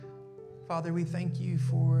Father, we thank you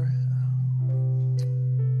for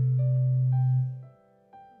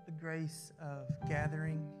the grace of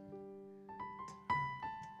gathering,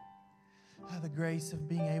 the grace of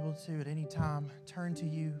being able to at any time turn to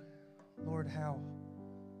you. Lord, how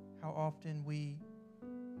often we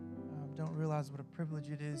don't realize what a privilege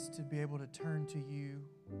it is to be able to turn to you,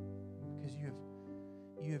 because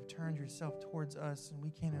you have turned yourself towards us, and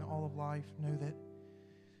we can in all of life know that,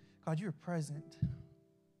 God, you are present,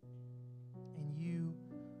 and you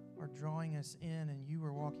are drawing us in, and you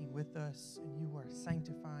are walking with us, and you are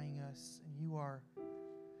sanctifying us, and you are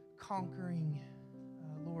conquering,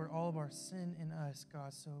 Lord, all of our sin in us,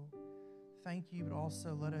 God. So thank you, but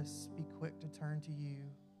also let us be quick to turn to you,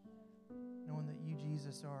 knowing that you,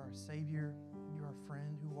 Jesus, are our Savior, you're our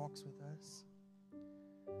friend who walks with us.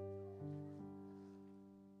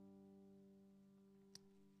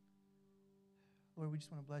 Lord, we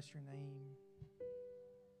just want to bless your name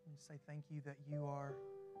and say thank you that you are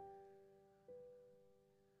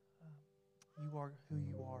who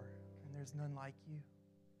you are, and there's none like you.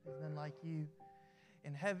 There's none like you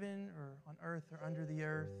in heaven or on earth or under the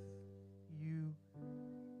earth. You,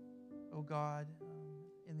 oh God,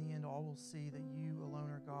 in the end, all will see that you alone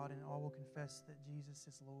are God, and all will confess that Jesus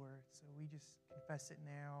is Lord. So we just confess it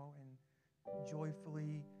now and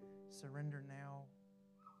joyfully surrender now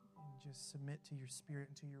and just submit to your Spirit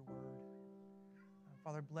and to your word.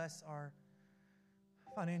 Father, bless our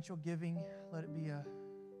financial giving. Let it be a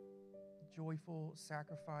joyful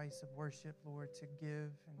sacrifice of worship, Lord, to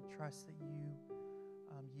give and trust that you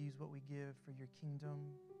use what we give for your kingdom.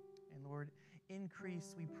 And Lord,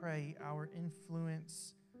 increase, we pray, our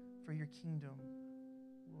influence for your kingdom.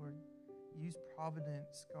 Lord, use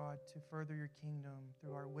providence, God, to further your kingdom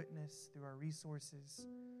through our witness, through our resources.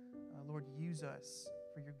 Lord, use us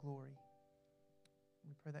for your glory.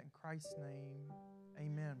 We pray that in Christ's name.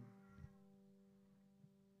 Amen.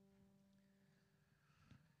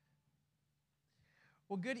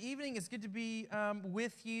 Well, good evening. It's good to be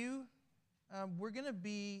with you. We're going to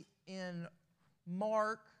be in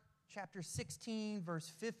Mark chapter 16,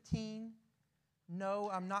 verse 15. No,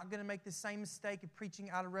 I'm not going to make the same mistake of preaching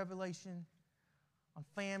out of Revelation on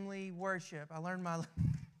family worship. I learned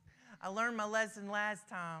my lesson last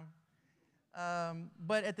time.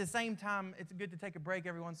 But at the same time, it's good to take a break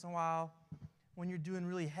every once in a while when you're doing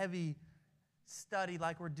really heavy study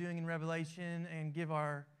like we're doing in Revelation, and give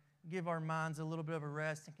our minds a little bit of a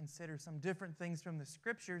rest and consider some different things from the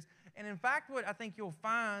Scriptures. And in fact, what I think you'll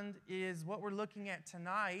find is what we're looking at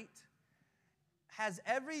tonight has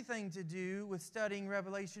everything to do with studying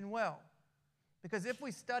Revelation well. Because if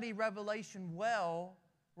we study Revelation well,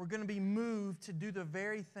 we're going to be moved to do the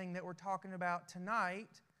very thing that we're talking about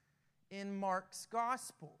tonight in Mark's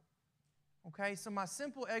Gospel. Okay, so my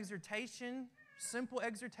simple exhortation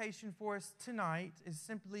for us tonight is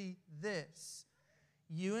simply this.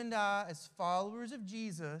 You and I, as followers of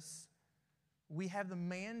Jesus, we have the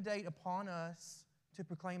mandate upon us to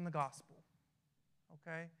proclaim the gospel.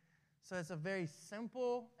 Okay? So it's a very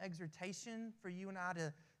simple exhortation for you and I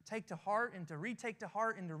to take to heart and to retake to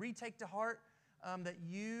heart and to retake to heart, that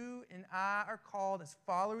you and I are called as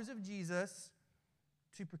followers of Jesus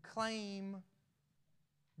to proclaim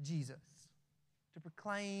Jesus, to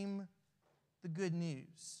proclaim the good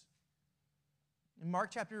news. In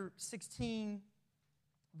Mark chapter 16,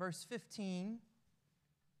 verse 15,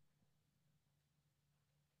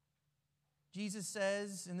 Jesus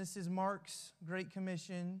says, and this is Mark's Great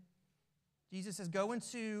Commission, Jesus says, "Go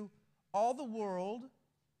into all the world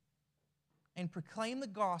and proclaim the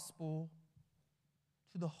gospel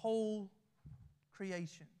to the whole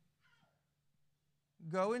creation."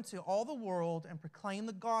 Go into all the world and proclaim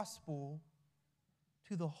the gospel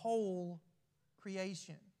to the whole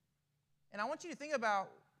creation. And I want you to think about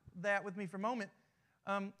that with me for a moment.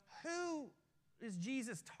 Who is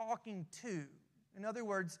Jesus talking to? In other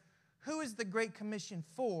words, who is the Great Commission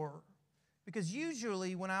for? Because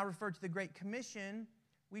usually when I refer to the Great Commission,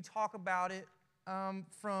 we talk about it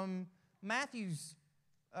from Matthew's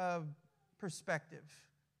perspective.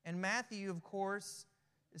 And Matthew, of course,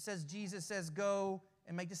 Jesus says, "Go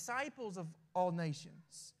and make disciples of all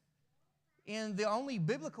nations." And the only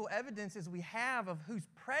biblical evidence is we have of who's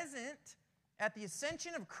present at the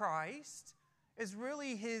ascension of Christ is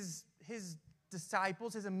really his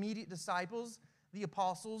disciples, his immediate disciples, the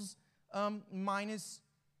apostles, minus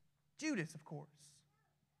Judas, of course.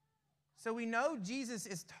 So we know Jesus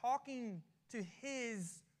is talking to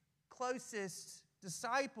his closest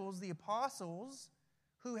disciples, the apostles,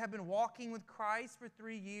 who have been walking with Christ for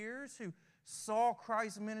 3 years, who saw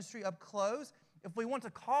Christ's ministry up close. If we want to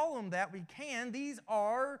call them that, we can. These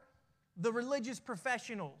are the religious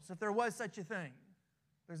professionals, if there was such a thing.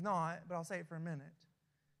 There's not, but I'll say it for a minute.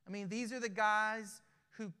 I mean, these are the guys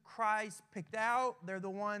who Christ picked out. They're the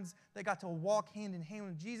ones that got to walk hand in hand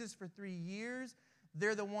with Jesus for 3 years.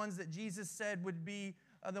 They're the ones that Jesus said would be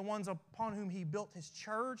the ones upon whom he built his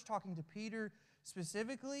church, talking to Peter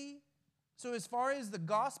specifically. So as far as the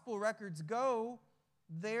gospel records go,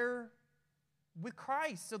 they're with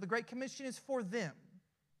Christ. So the Great Commission is for them,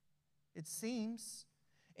 it seems.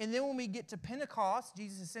 And then when we get to Pentecost,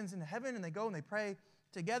 Jesus ascends into heaven and they go and they pray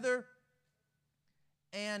together.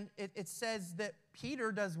 And it says that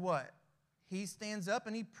Peter does what? He stands up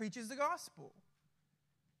and he preaches the gospel.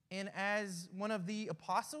 And as one of the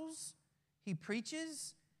apostles, he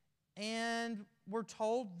preaches, and we're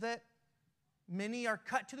told that many are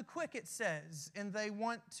cut to the quick, it says, and they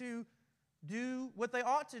want to do what they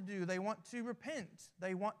ought to do. They want to repent.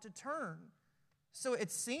 They want to turn. So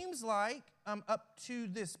it seems like up to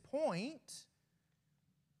this point,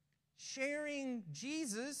 sharing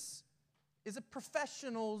Jesus is a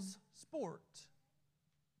professional's sport.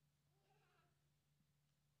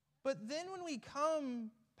 But then when we come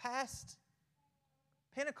past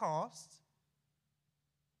Pentecost,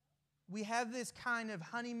 we have this kind of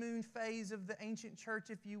honeymoon phase of the ancient church,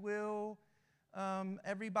 if you will.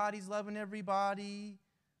 Everybody's loving everybody.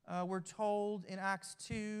 We're told in Acts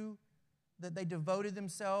 2 that they devoted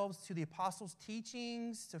themselves to the apostles'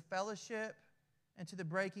 teachings, to fellowship, and to the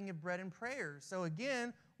breaking of bread and prayer. So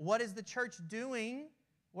again, what is the church doing?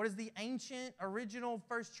 What is the ancient, original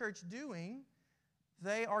first church doing?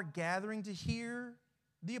 They are gathering to hear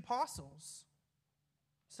the apostles.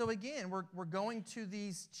 So again, we're going to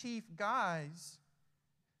these chief guys.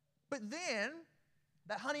 But then,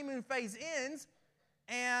 that honeymoon phase ends,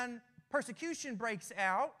 and persecution breaks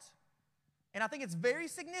out. And I think it's very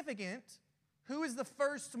significant who is the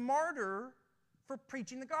first martyr for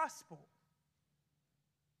preaching the gospel.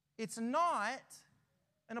 It's not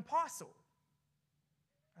an apostle.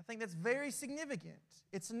 I think that's very significant.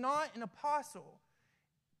 It's not an apostle.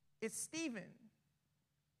 It's Stephen,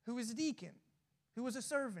 who is a deacon, who was a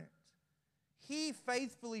servant. He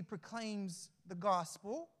faithfully proclaims the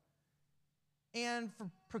gospel. And for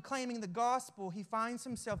proclaiming the gospel, he finds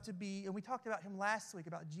himself to be, and we talked about him last week,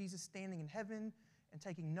 about Jesus standing in heaven and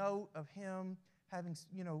taking note of him having,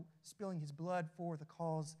 spilling his blood for the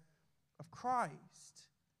cause of Christ.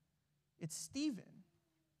 It's Stephen.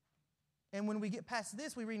 And when we get past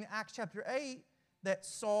this, we read in Acts chapter 8 that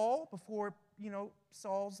Saul, before,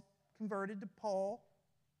 Saul's converted to Paul,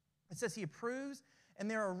 it says he approves, and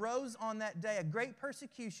there arose on that day a great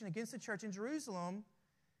persecution against the church in Jerusalem,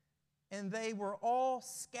 and they were all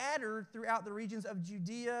scattered throughout the regions of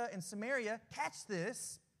Judea and Samaria, catch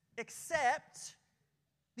this, except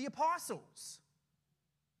the apostles.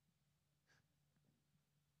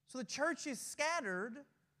 So the church is scattered,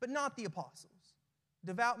 but not the apostles.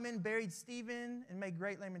 Devout men buried Stephen and made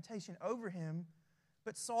great lamentation over him,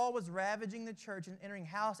 but Saul was ravaging the church, and entering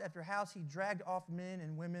house after house, he dragged off men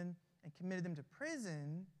and women and committed them to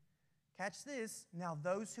prison. Catch this, now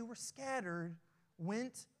those who were scattered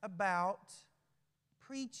went about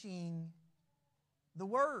preaching the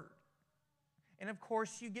word. And of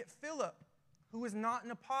course, you get Philip, who is not an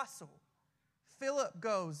apostle. Philip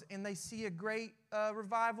goes, and they see a great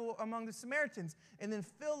revival among the Samaritans. And then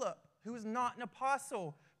Philip, who is not an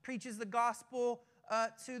apostle, preaches the gospel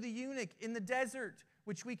to the eunuch in the desert,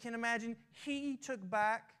 which we can imagine he took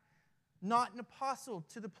back, not an apostle,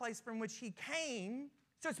 to the place from which he came.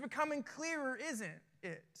 So it's becoming clearer, isn't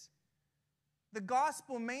it? The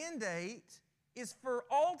gospel mandate is for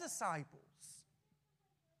all disciples.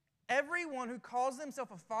 Everyone who calls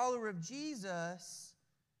themselves a follower of Jesus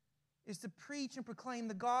is to preach and proclaim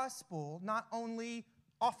the gospel, not only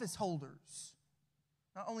office holders.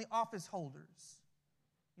 Not only office holders.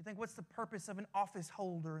 You think, what's the purpose of an office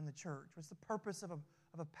holder in the church? What's the purpose of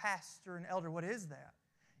a pastor, an elder? What is that?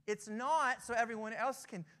 It's not so everyone else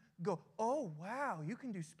can go, oh, wow, you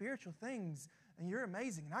can do spiritual things, and you're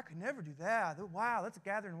amazing, and I could never do that. Wow, let's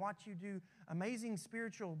gather and watch you do amazing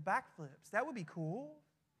spiritual backflips. That would be cool.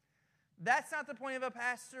 That's not the point of a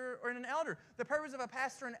pastor or an elder. The purpose of a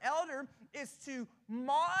pastor and elder is to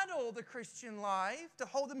model the Christian life, to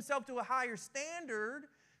hold themselves to a higher standard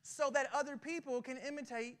so that other people can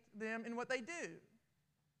imitate them in what they do.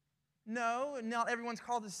 No, not everyone's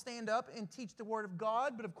called to stand up and teach the Word of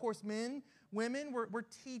God, but of course men, women, we're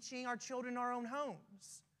teaching our children in our own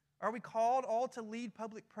homes. Are we called all to lead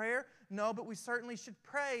public prayer? No, but we certainly should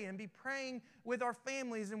pray and be praying with our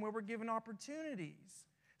families and where we're given opportunities.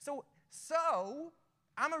 So,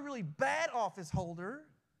 I'm a really bad office holder.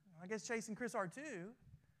 I guess Chase and Chris are too.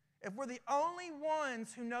 if we're the only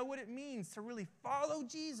ones who know what it means to really follow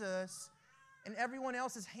Jesus and everyone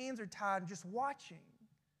else's hands are tied and just watching.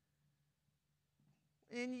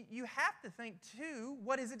 And you have to think, too,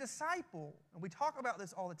 what is a disciple? And we talk about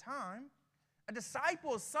this all the time. A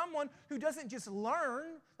disciple is someone who doesn't just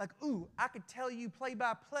learn, like, ooh, I could tell you play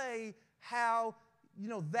by play how,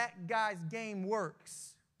 that guy's game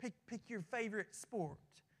works. Pick your favorite sport,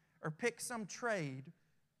 or pick some trade,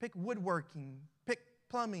 pick woodworking, pick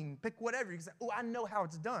plumbing, pick whatever. You can say, oh, I know how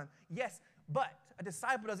it's done. Yes, but a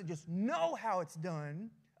disciple doesn't just know how it's done.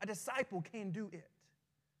 A disciple can do it.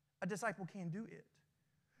 A disciple can do it.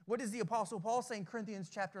 What does the Apostle Paul say in Corinthians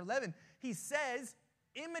chapter 11? He says,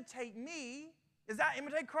 imitate me as I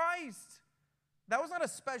imitate Christ. That was not a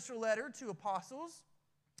special letter to apostles.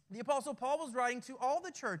 The Apostle Paul was writing to all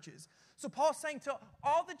the churches. So Paul's saying to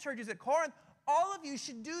all the churches at Corinth, all of you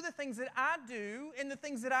should do the things that I do, and the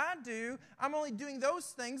things that I do, I'm only doing those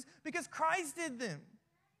things because Christ did them.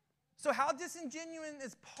 So how disingenuous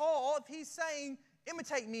is Paul if he's saying,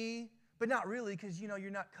 imitate me, but not really because,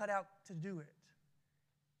 you're not cut out to do it?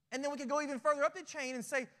 And then we could go even further up the chain and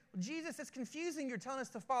say, well, Jesus, it's confusing. You're telling us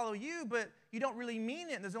to follow you, but you don't really mean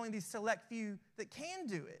it. And there's only these select few that can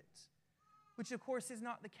do it, which, of course, is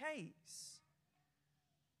not the case.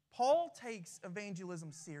 Paul takes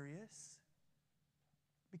evangelism serious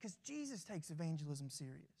because Jesus takes evangelism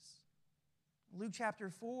serious. Luke chapter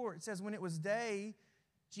 4, it says, when it was day,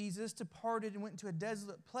 Jesus departed and went into a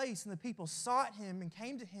desolate place, and the people sought him and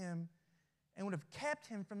came to him and would have kept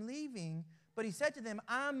him from leaving. But he said to them,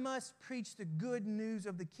 I must preach the good news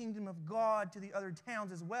of the kingdom of God to the other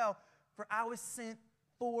towns as well, for I was sent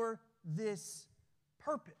for this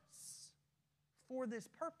purpose. For this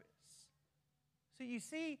purpose. So you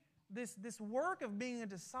see, this work of being a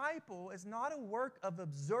disciple is not a work of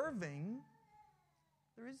observing.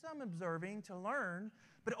 There is some observing to learn,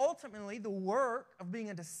 but ultimately the work of being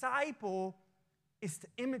a disciple is to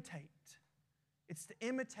imitate. It's to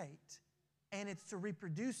imitate, and it's to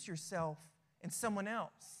reproduce yourself in someone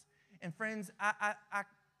else. And friends, I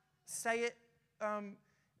say it,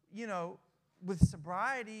 with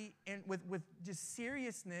sobriety and with just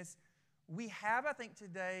seriousness. We have, I think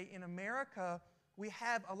today in America, we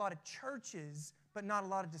have a lot of churches, but not a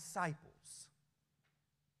lot of disciples.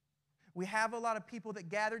 We have a lot of people that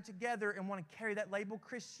gather together and want to carry that label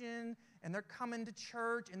Christian, and they're coming to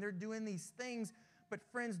church and they're doing these things. But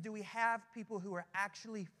friends, do we have people who are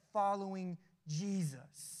actually following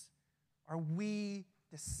Jesus? Are we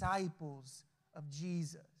disciples of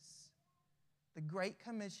Jesus? The Great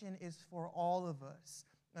Commission is for all of us.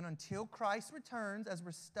 And until Christ returns, as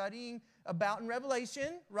we're studying about in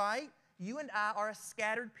Revelation, right, you and I are a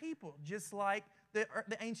scattered people, just like the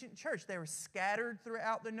ancient church. They were scattered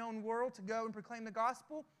throughout the known world to go and proclaim the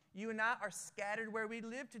gospel. You and I are scattered where we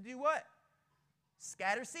live to do what?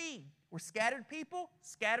 Scatter seed. We're scattered people,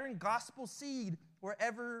 scattering gospel seed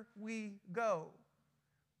wherever we go.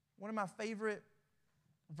 One of my favorite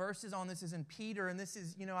verses on this is in Peter, and this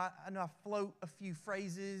is, I know I float a few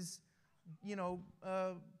phrases,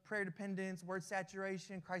 prayer dependence, word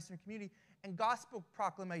saturation, Christ in the community, and gospel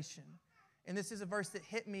proclamation. And this is a verse that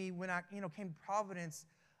hit me when I, came to Providence.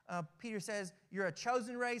 Peter says, you're a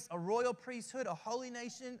chosen race, a royal priesthood, a holy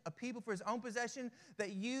nation, a people for his own possession,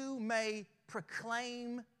 that you may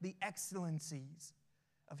proclaim the excellencies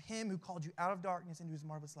of him who called you out of darkness into his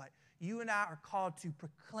marvelous light. You and I are called to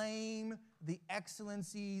proclaim the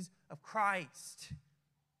excellencies of Christ.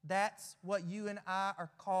 That's what you and I are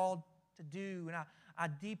called to do. And I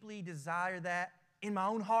deeply desire that in my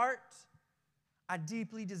own heart. I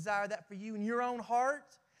deeply desire that for you in your own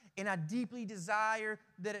heart. And I deeply desire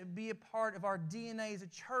that it be a part of our DNA as a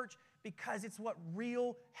church, because it's what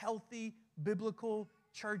real, healthy, biblical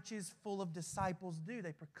churches full of disciples do.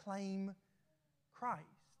 They proclaim Christ.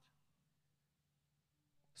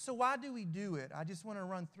 So why do we do it? I just want to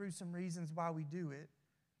run through some reasons why we do it.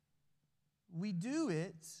 We do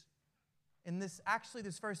it, and this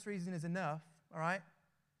first reason is enough, all right?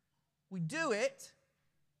 We do it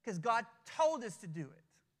because God told us to do it.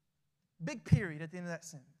 Big period at the end of that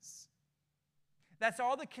sentence. That's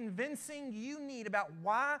all the convincing you need about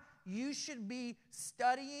why you should be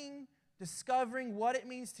studying, discovering what it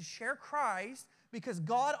means to share Christ, because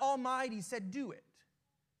God Almighty said do it.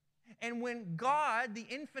 And when God, the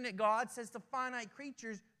infinite God, says to finite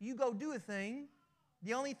creatures, you go do a thing,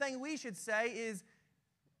 the only thing we should say is,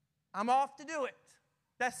 I'm off to do it.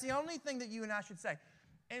 That's the only thing that you and I should say.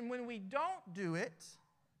 And when we don't do it,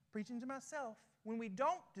 preaching to myself, when we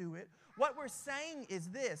don't do it, what we're saying is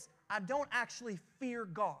this: I don't actually fear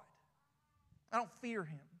God. I don't fear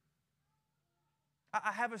him.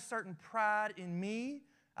 I have a certain pride in me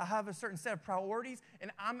I have a certain set of priorities,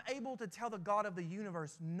 and I'm able to tell the God of the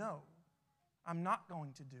universe, no, I'm not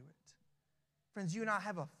going to do it. Friends, you and I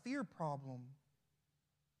have a fear problem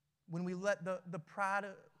when we let the pride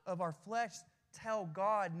of our flesh tell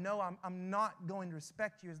God, no, I'm not going to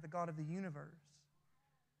respect you as the God of the universe.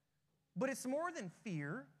 But it's more than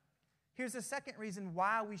fear. Here's the second reason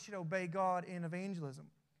why we should obey God in evangelism.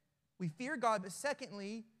 We fear God, but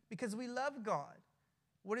secondly, because we love God.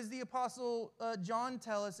 What does the Apostle John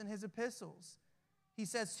tell us in his epistles? He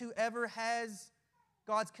says, whoever has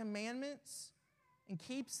God's commandments and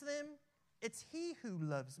keeps them, it's he who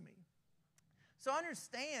loves me. So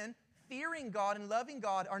understand, fearing God and loving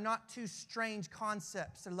God are not two strange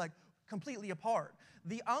concepts. They're like completely apart.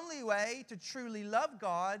 The only way to truly love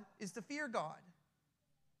God is to fear God.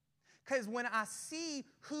 Because when I see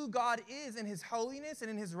who God is in His holiness and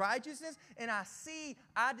in His righteousness, and I see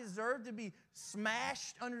I deserve to be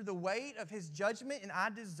smashed under the weight of His judgment, and I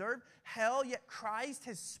deserve hell, yet Christ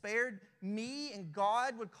has spared me, and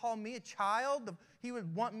God would call me a child. He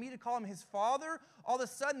would want me to call Him His Father. All of a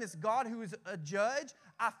sudden, this God who is a judge,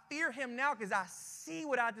 I fear Him now because I see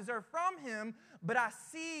what I deserve from Him, but I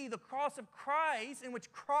see the cross of Christ in which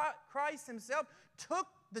Christ Himself took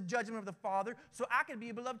the judgment of the Father so I could be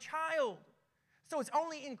a beloved child. So it's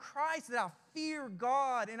only in Christ that I fear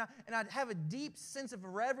God and I have a deep sense of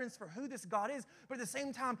reverence for who this God is. But at the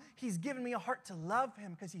same time, He's given me a heart to love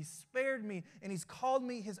Him because He's spared me and He's called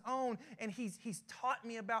me His own and He's taught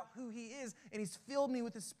me about who He is and He's filled me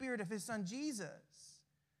with the Spirit of His Son Jesus.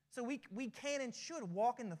 So we can and should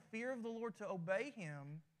walk in the fear of the Lord to obey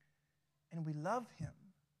Him, and we love Him.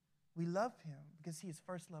 We love Him because He has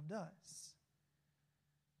first loved us.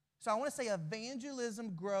 So I want to say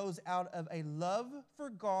evangelism grows out of a love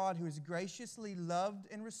for God who has graciously loved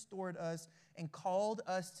and restored us and called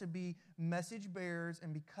us to be message bearers.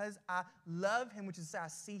 And because I love Him, which is I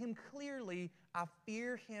see Him clearly, I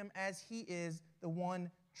fear Him as He is the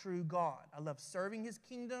one true God. I love serving His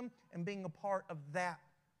kingdom and being a part of that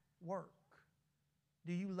work.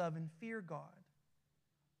 Do you love and fear God?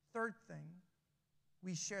 Third thing,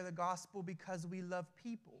 we share the gospel because we love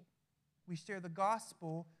people. We share the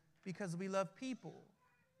gospel because we love people.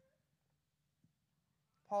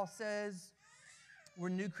 Paul says, we're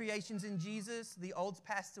new creations in Jesus. The old's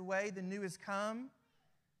passed away, the new has come.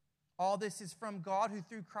 All this is from God who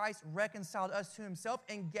through Christ reconciled us to Himself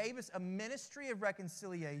and gave us a ministry of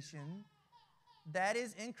reconciliation. That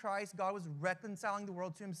is, in Christ, God was reconciling the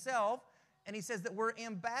world to Himself. And He says that we're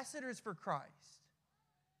ambassadors for Christ.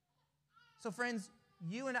 So friends,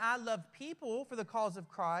 you and I love people for the cause of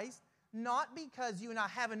Christ, not because you and I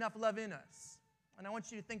have enough love in us. And I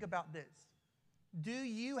want you to think about this. Do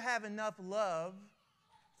you have enough love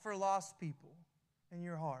for lost people in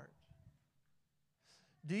your heart?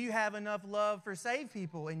 Do you have enough love for saved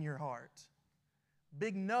people in your heart?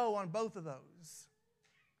 Big no on both of those.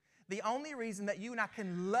 The only reason that you and I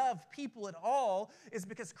can love people at all is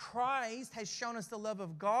because Christ has shown us the love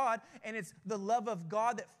of God, and it's the love of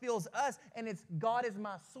God that fills us, and it's God is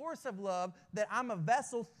my source of love, that I'm a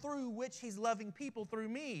vessel through which He's loving people through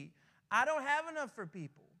me. I don't have enough for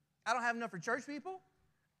people. I don't have enough for church people.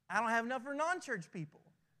 I don't have enough for non-church people.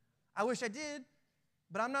 I wish I did,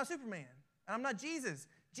 but I'm not Superman, and I'm not Jesus.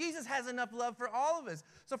 Jesus has enough love for all of us.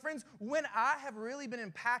 So friends, when I have really been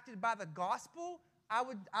impacted by the gospel, I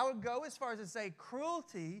would go as far as to say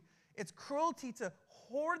cruelty. It's cruelty to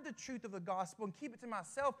hoard the truth of the gospel and keep it to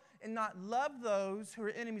myself and not love those who are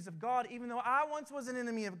enemies of God, even though I once was an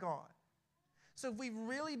enemy of God. So if we've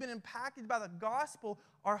really been impacted by the gospel,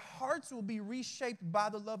 our hearts will be reshaped by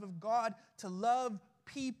the love of God to love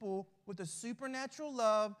people with a supernatural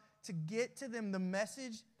love to get to them the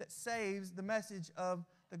message that saves, the message of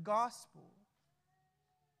the gospel.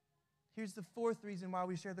 Here's the fourth reason why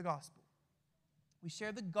we share the gospel. We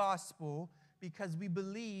share the gospel because we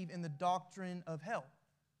believe in the doctrine of hell.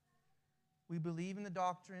 We believe in the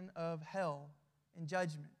doctrine of hell and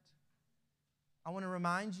judgment. I want to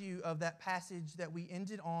remind you of that passage that we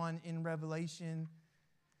ended on in Revelation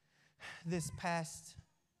this past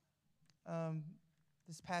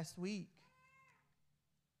week.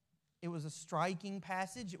 It was a striking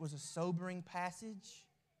passage. It was a sobering passage.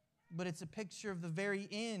 But it's a picture of the very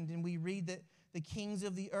end. And we read that the kings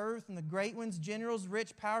of the earth and the great ones, generals,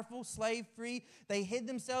 rich, powerful, slave-free, they hid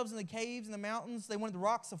themselves in the caves and the mountains. They wanted the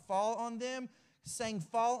rocks to fall on them, saying,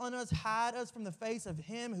 "Fall on us, hide us from the face of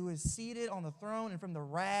Him who is seated on the throne and from the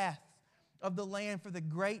wrath of the Lamb, for the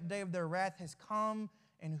great day of their wrath has come,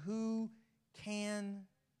 and who can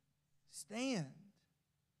stand?"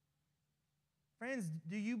 Friends,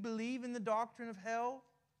 do you believe in the doctrine of hell?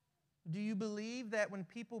 Do you believe that when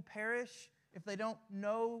people perish if they don't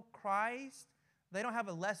know Christ, they don't have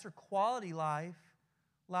a lesser quality life.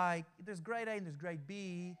 Like, there's grade A and there's grade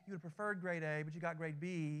B. You would have preferred grade A, but you got grade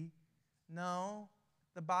B. No.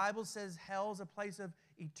 The Bible says hell's a place of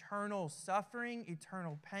eternal suffering,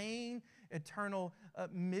 eternal pain, eternal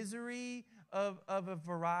misery of a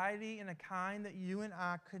variety and a kind that you and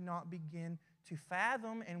I could not begin to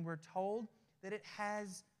fathom, and we're told that it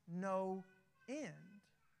has no end.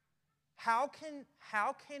 How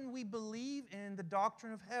can we believe in the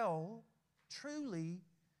doctrine of hell truly?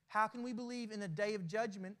 How can we believe in a day of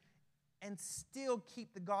judgment and still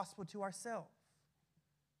keep the gospel to ourselves?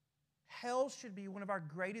 Hell should be one of our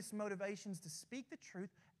greatest motivations to speak the truth,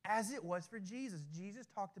 as it was for Jesus. Jesus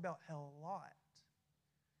talked about hell a lot.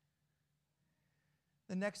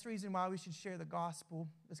 The next reason why we should share the gospel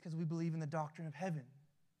is because we believe in the doctrine of heaven.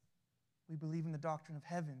 We believe in the doctrine of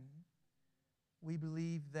heaven. We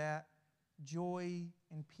believe that joy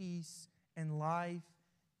and peace and life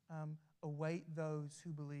await those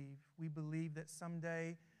who believe. We believe that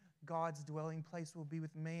someday God's dwelling place will be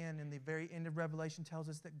with man, and the very end of Revelation tells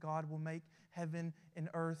us that God will make heaven and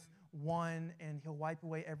earth one, and He'll wipe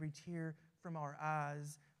away every tear from our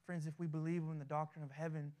eyes. Friends, if we believe in the doctrine of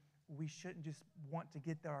heaven, we shouldn't just want to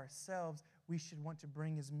get there ourselves. We should want to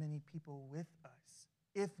bring as many people with us,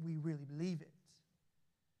 if we really believe it.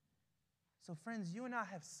 So friends, you and I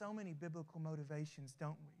have so many biblical motivations,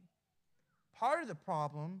 don't we? Part of the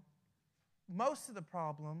problem, most of the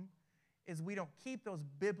problem, is we don't keep those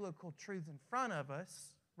biblical truths in front of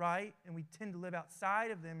us, right? And we tend to live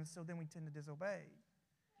outside of them, and so then we tend to disobey.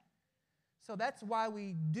 So that's why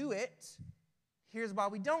we do it. Here's why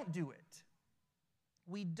we don't do it.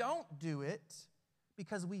 We don't do it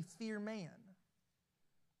because we fear man.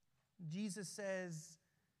 Jesus says,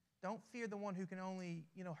 don't fear the one who can only,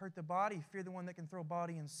 hurt the body. Fear the one that can throw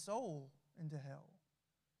body and soul into hell.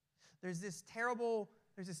 There's this terrible,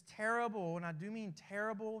 and I do mean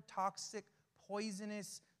terrible, toxic,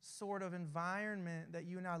 poisonous sort of environment that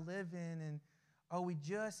you and I live in, and we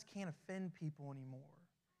just can't offend people anymore.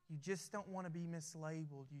 You just don't want to be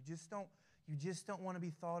mislabeled. You just don't want to be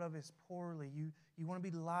thought of as poorly. You want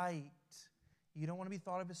to be liked. You don't want to be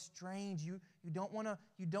thought of as strange. You don't want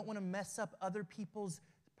to mess up other people's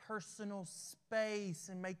personal space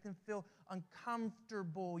and make them feel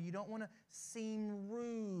uncomfortable. You don't want to seem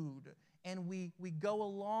rude. And we go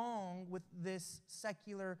along with this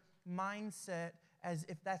secular mindset as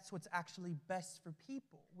if that's what's actually best for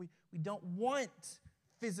people. We don't want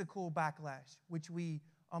physical backlash, which we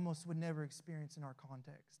almost would never experience in our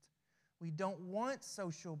context. We don't want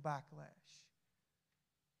social backlash.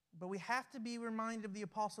 But we have to be reminded of the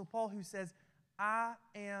Apostle Paul, who says, I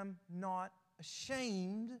am not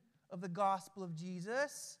ashamed of the gospel of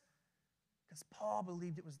Jesus, because Paul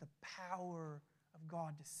believed it was the power of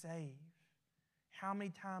God to save. How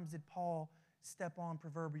many times did Paul step on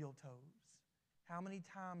proverbial toes? How many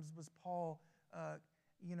times was Paul,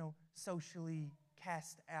 socially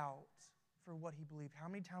cast out for what he believed? How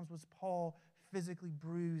many times was Paul physically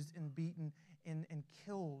bruised and beaten and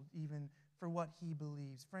killed even for what he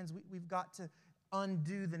believes? Friends, we've got to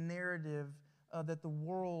undo the narrative that the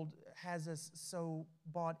world has us so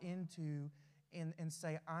bought into and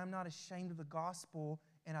say, I'm not ashamed of the gospel,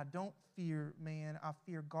 and I don't fear man, I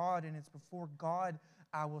fear God, and it's before God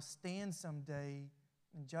I will stand someday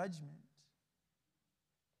in judgment.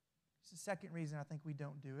 It's the second reason I think we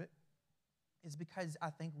don't do it, is because I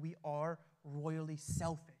think we are royally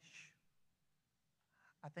selfish.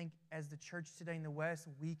 I think as the church today in the West,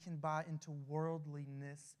 we can buy into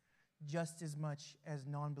worldliness just as much as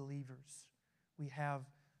non-believers. We have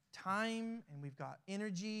time, and we've got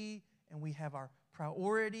energy, and we have our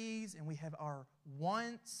priorities, and we have our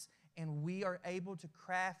wants, and we are able to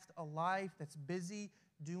craft a life that's busy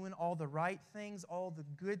doing all the right things, all the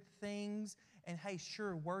good things. And hey,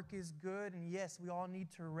 sure, work is good, and yes, we all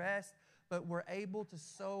need to rest, but we're able to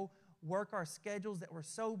so work our schedules that we're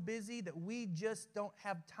so busy that we just don't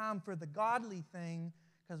have time for the godly thing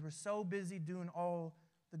because we're so busy doing all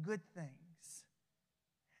the good things.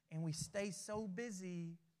 And we stay so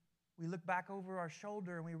busy, we look back over our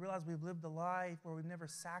shoulder and we realize we've lived a life where we've never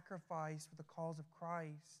sacrificed for the cause of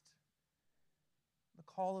Christ. The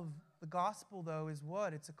call of the gospel, though, is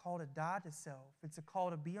what? It's a call to die to self. It's a call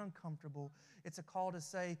to be uncomfortable. It's a call to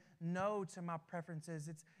say no to my preferences.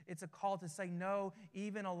 It's a call to say no,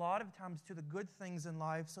 even a lot of times, to the good things in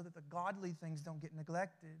life so that the godly things don't get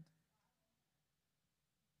neglected.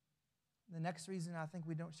 The next reason I think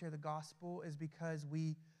we don't share the gospel is because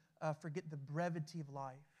we forget the brevity of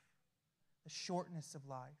life, the shortness of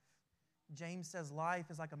life. James says life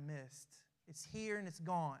is like a mist. It's here and it's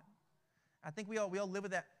gone. I think we all live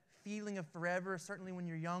with that feeling of forever, certainly when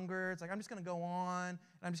you're younger. It's like, I'm just going to go on, and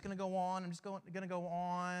I'm just going to go on, I'm just going to go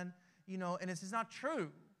on, and it's just not true.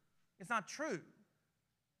 It's not true.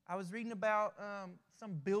 I was reading about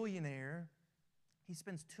some billionaire. He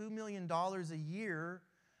spends $2 million a year.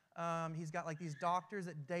 He's got like these doctors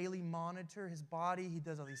that daily monitor his body. He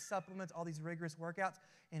does all these supplements, all these rigorous workouts,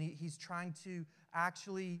 and he's trying to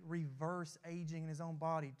actually reverse aging in his own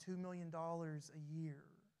body. $2 million a year.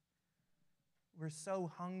 We're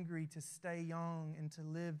so hungry to stay young and to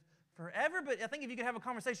live forever. But I think if you could have a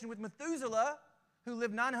conversation with Methuselah, who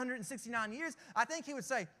lived 969 years, I think he would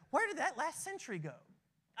say, where did that last century go?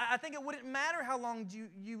 I think it wouldn't matter how long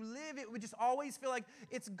you live. It would just always feel like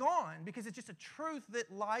it's gone, because it's just a truth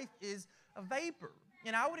that life is a vapor.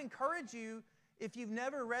 And I would encourage you, if you've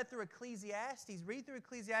never read through Ecclesiastes, read through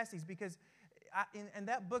Ecclesiastes, because and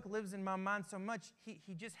that book lives in my mind so much.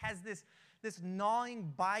 He just has this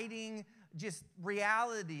gnawing, biting just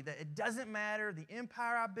reality that it doesn't matter the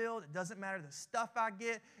empire I build, it doesn't matter the stuff I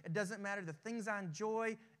get, it doesn't matter the things I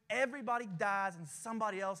enjoy. Everybody dies and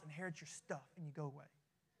somebody else inherits your stuff and you go away.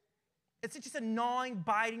 It's just a gnawing,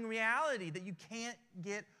 biting reality that you can't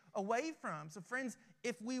get away from. So friends,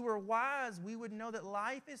 if we were wise, we would know that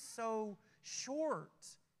life is so short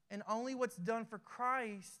and only what's done for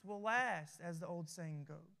Christ will last, as the old saying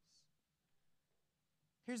goes.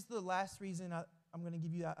 Here's the last reason I'm going to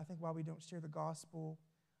give you, I think, why we don't share the gospel.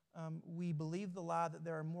 We believe the lie that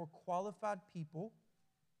there are more qualified people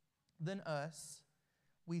than us.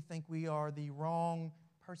 We think we are the wrong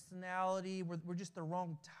personality. We're just the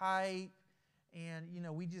wrong type. And,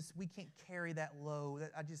 we can't carry that load.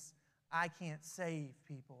 I can't save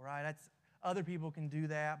people, right? Other people can do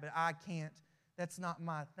that, but I can't. That's not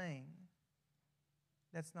my thing.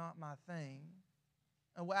 That's not my thing.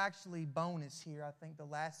 Well, actually, bonus here, I think the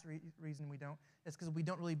last reason we don't is because we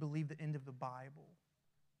don't really believe the end of the Bible.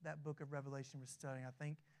 That book of Revelation we're studying,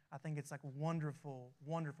 I think it's like wonderful,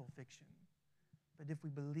 wonderful fiction. But if we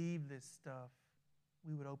believe this stuff,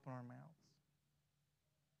 we would open our mouths.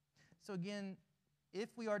 So again, if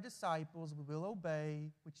we are disciples, we will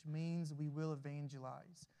obey, which means we will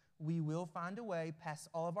evangelize. We will find a way past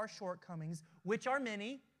all of our shortcomings, which are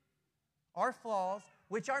many, our flaws,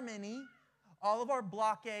 which are many, all of our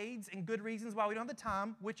blockades and good reasons why we don't have the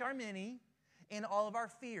time, which are many, and all of our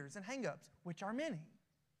fears and hang-ups, which are many.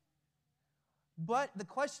 But the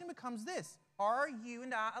question becomes this: are you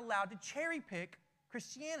and I allowed to cherry-pick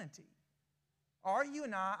Christianity? Are you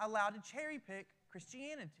and I allowed to cherry-pick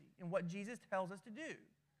Christianity and what Jesus tells us to do?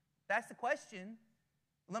 That's the question.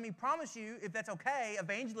 Let me promise you, if that's okay,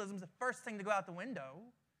 evangelism is the first thing to go out the window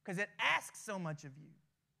because it asks so much of you.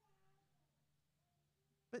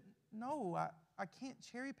 But no, I can't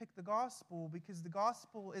cherry-pick the gospel, because the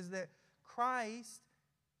gospel is that Christ,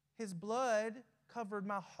 His blood covered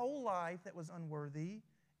my whole life that was unworthy,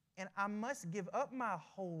 and I must give up my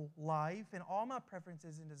whole life and all my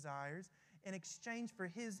preferences and desires in exchange for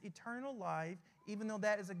His eternal life. Even though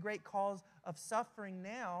that is a great cause of suffering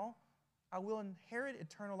now, I will inherit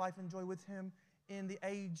eternal life and joy with Him in the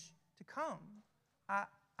age to come. I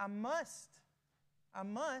must,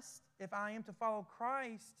 if I am to follow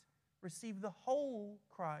Christ, receive the whole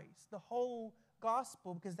Christ, the whole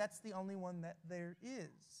gospel, because that's the only one that there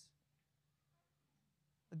is.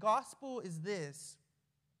 The gospel is this: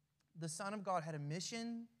 the Son of God had a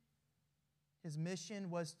mission. His mission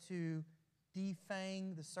was to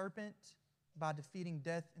defang the serpent by defeating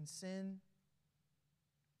death and sin.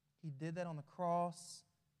 He did that on the cross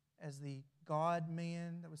as the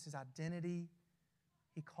God-man. That was His identity.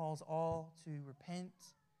 He calls all to repent,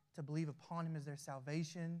 to believe upon Him as their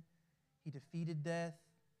salvation. He defeated death.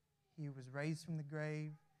 He was raised from the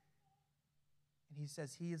grave. And He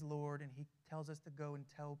says He is Lord, and He tells us to go and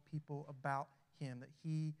tell people about Him, that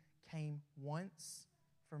He came once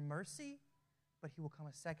for mercy, but He will come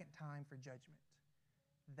a second time for judgment.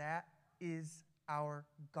 That is our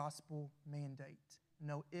gospel mandate.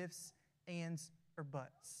 No ifs, ands, or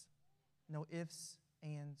buts. No ifs,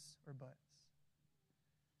 ands, or buts.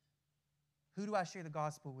 Who do I share the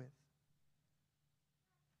gospel with?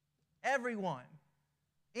 Everyone.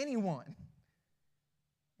 Anyone.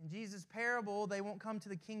 In Jesus' parable, they won't come to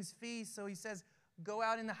the king's feast, so He says, go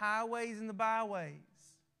out in the highways and the byways.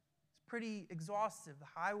 It's pretty exhaustive.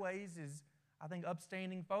 The highways is, I think,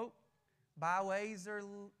 upstanding folk. Byways are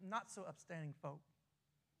not so upstanding folk.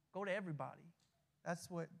 Go to everybody. That's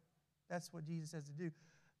what Jesus says to do.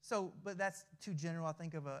 So, but that's too general, I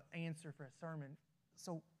think, of an answer for a sermon.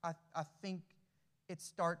 So I think it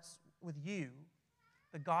starts with you.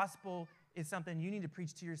 The gospel is something you need to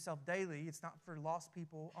preach to yourself daily. It's not for lost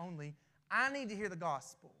people only. I need to hear the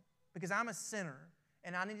gospel because I'm a sinner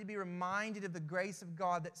And I need to be reminded of the grace of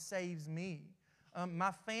God that saves me.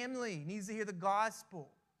 My family needs to hear the gospel.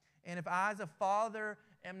 And if I, as a father,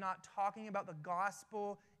 am not talking about the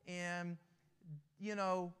gospel and,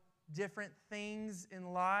 different things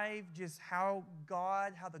in life, just how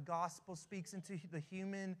the gospel speaks into the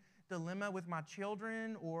human dilemma with my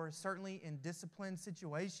children, or certainly in disciplined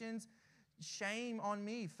situations, shame on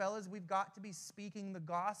me. Fellas, we've got to be speaking the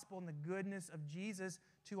gospel and the goodness of Jesus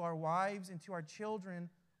to our wives and to our children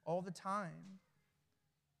all the time.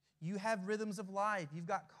 You have rhythms of life. You've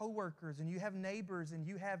got coworkers, and you have neighbors, and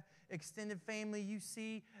you have extended family you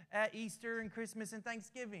see at Easter and Christmas and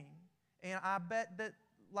Thanksgiving. And I bet that,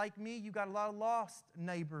 like me, you got a lot of lost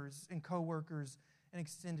neighbors and coworkers and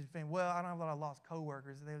extended family. Well, I don't have a lot of lost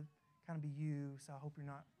coworkers. They'll kind of be you, so I hope you're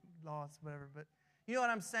not lost, whatever. But you know what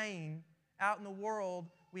I'm saying? Out in the world,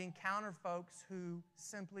 we encounter folks who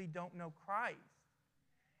simply don't know Christ.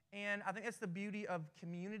 And I think that's the beauty of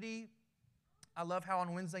community. I love how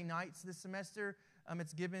on Wednesday nights this semester,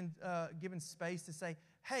 it's given space to say,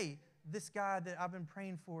 hey, this guy that I've been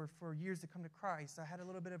praying for years to come to Christ, I had a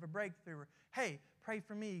little bit of a breakthrough. Or, hey, pray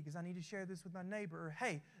for me because I need to share this with my neighbor. Or,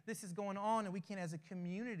 hey, this is going on, and we can, as a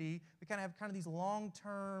community, we kind of have these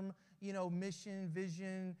long-term, mission,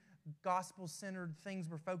 vision, gospel-centered things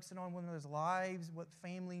we're focusing on one another's lives, what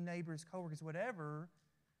family, neighbors, coworkers, whatever.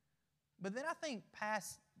 But then I think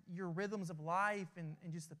past your rhythms of life and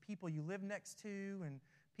just the people you live next to and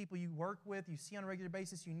people you work with, you see on a regular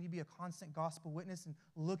basis, you need to be a constant gospel witness and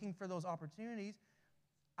looking for those opportunities.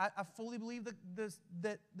 I fully believe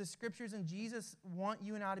that the Scriptures and Jesus want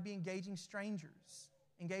you and I to be engaging strangers.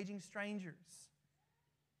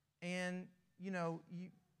 And,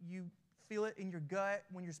 you feel it in your gut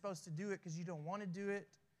when you're supposed to do it because you don't want to do it.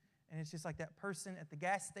 And it's just like that person at the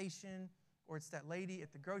gas station, or it's that lady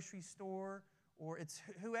at the grocery store, or it's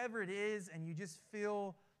whoever it is, and you just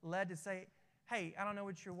feel led to say, hey, I don't know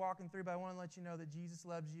what you're walking through, but I want to let you know that Jesus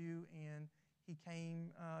loves you, and He came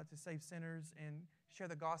to save sinners, and share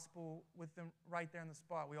the gospel with them right there on the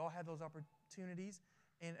spot. We all have those opportunities.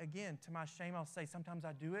 And again, to my shame, I'll say sometimes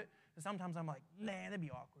I do it, but sometimes I'm like, nah, that'd be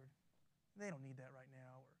awkward. They don't need that right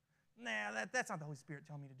now. Or, nah, that's not the Holy Spirit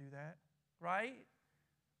telling me to do that, right?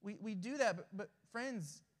 We do that, but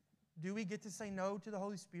friends, do we get to say no to the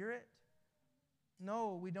Holy Spirit?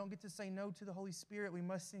 No, we don't get to say no to the Holy Spirit. We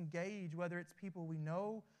must engage, whether it's people we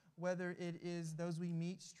know, whether it is those we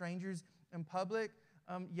meet, strangers in public.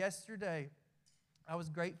 Yesterday, I was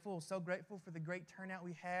so grateful for the great turnout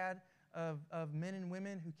we had of men and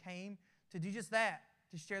women who came to do just that,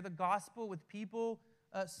 to share the gospel with people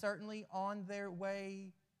certainly on their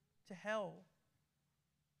way to hell.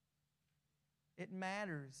 It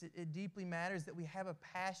matters. It deeply matters that we have a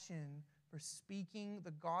passion for speaking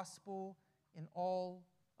the gospel in all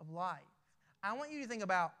of life. I want you to think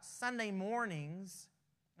about Sunday mornings,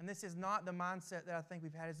 and this is not the mindset that I think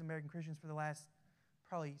we've had as American Christians for the last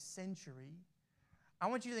probably century. I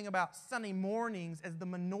want you to think about Sunday mornings as the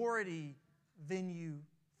minority venue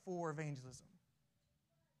for evangelism.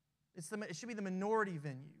 It should be the minority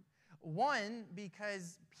venue. One,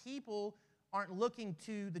 because people aren't looking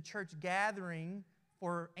to the church gathering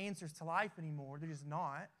for answers to life anymore. They're just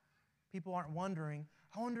not. People aren't wondering,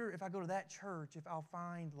 I wonder if I go to that church if I'll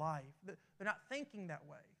find life. They're not thinking that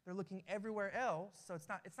way. They're looking everywhere else, so it's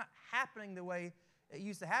not happening the way it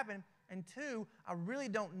used to happen. And two, I really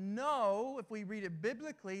don't know if we read it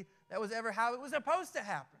biblically that was ever how it was supposed to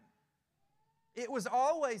happen. It was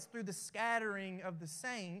always through the scattering of the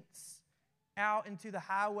saints out into the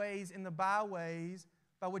highways and the byways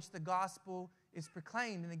by which the gospel is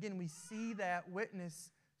proclaimed. And again, we see that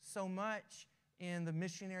witness so much in the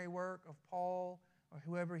missionary work of Paul or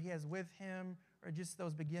whoever he has with him, or just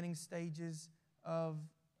those beginning stages of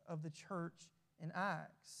the church in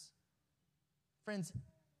Acts. Friends,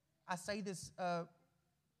 I say this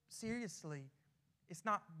seriously. It's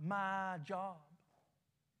not my job.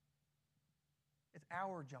 It's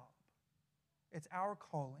our job. It's our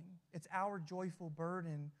calling. It's our joyful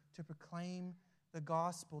burden to proclaim the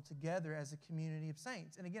gospel together as a community of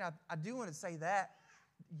saints. And again, I do want to say that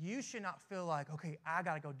you should not feel like, okay, I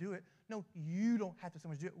got to go do it. No, you don't have to so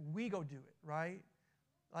much do it. We go do it, right?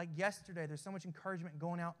 Like yesterday, there's so much encouragement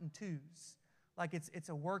going out in twos. Like it's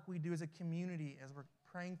a work we do as a community as we're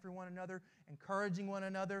praying for one another, encouraging one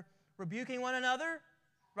another, rebuking one another,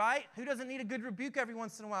 right? Who doesn't need a good rebuke every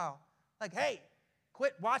once in a while? Like, hey,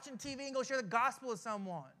 quit watching TV and go share the gospel with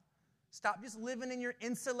someone. Stop just living in your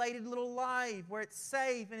insulated little life where it's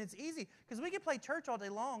safe and it's easy. Because we could play church all day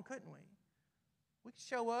long, couldn't we? We could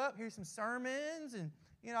show up, hear some sermons, and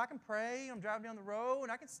I can pray. I'm driving down the road,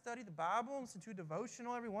 and I can study the Bible and listen to a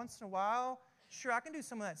devotional every once in a while. Sure, I can do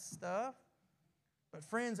some of that stuff. But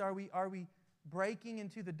friends, are we breaking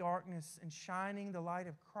into the darkness and shining the light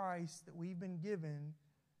of Christ that we've been given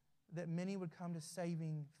that many would come to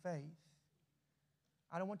saving faith?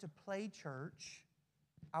 I don't want to play church.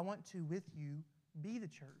 I want to, with you, be the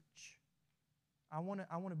church. I want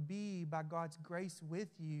to be, by God's grace with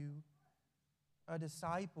you, a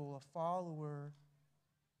disciple, a follower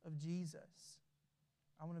of Jesus.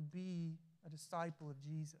 I want to be a disciple of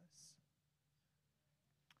Jesus.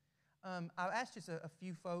 I've asked just a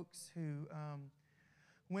few folks who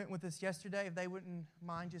went with us yesterday if they wouldn't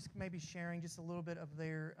mind just maybe sharing just a little bit of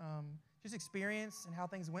their just experience and how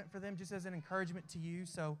things went for them, just as an encouragement to you.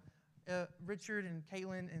 So Richard and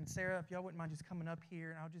Caitlin and Sarah, if y'all wouldn't mind just coming up here,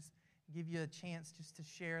 and I'll just give you a chance just to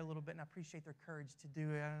share a little bit, and I appreciate their courage to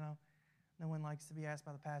do it. I don't know. No one likes to be asked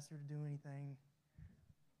by the pastor to do anything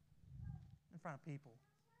in front of people.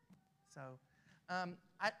 So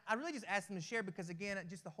I really just asked them to share because, again,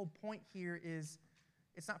 just the whole point here is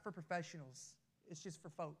it's not for professionals. It's just for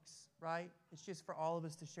folks, right? It's just for all of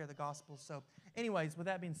us to share the gospel. So anyways, with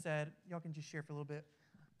that being said, y'all can just share for a little bit.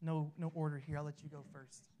 No order here. I'll let you go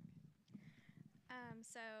first.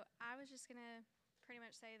 So I was just going to pretty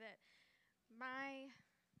much say that my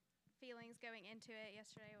feelings going into it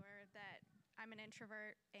yesterday were that I'm an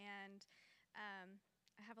introvert and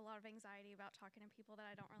I have a lot of anxiety about talking to people that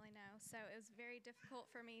I don't really know. So it was very difficult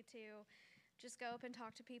for me to just go up and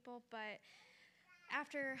talk to people. But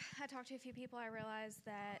after I talked to a few people, I realized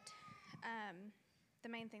that the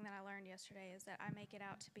main thing that I learned yesterday is that I make it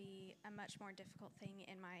out to be a much more difficult thing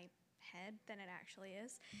in my head than it actually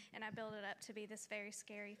is. And I build it up to be this very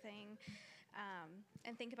scary thing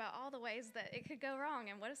and think about all the ways that it could go wrong.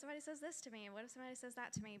 And what if somebody says this to me? And what if somebody says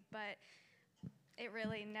that to me? But it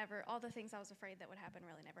really never, all the things I was afraid that would happen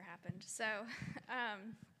really never happened. So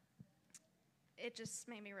it just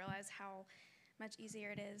made me realize how much easier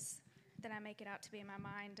it is than I make it out to be in my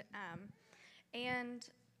mind. And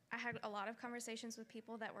I had a lot of conversations with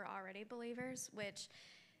people that were already believers, which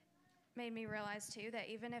made me realize, too, that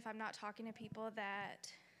even if I'm not talking to people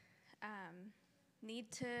that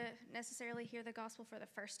need to necessarily hear the gospel for the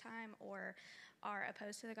first time or are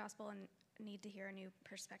opposed to the gospel and need to hear a new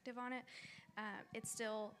perspective on it, it's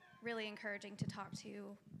still really encouraging to talk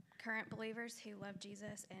to current believers who love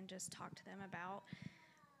Jesus and just talk to them about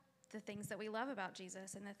the things that we love about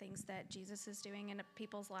Jesus and the things that Jesus is doing in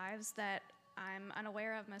people's lives that I'm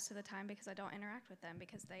unaware of most of the time because I don't interact with them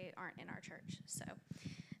because they aren't in our church. So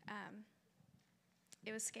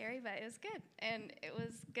it was scary, but it was good. And it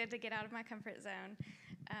was good to get out of my comfort zone.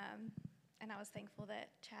 And I was thankful that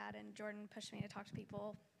Chad and Jordan pushed me to talk to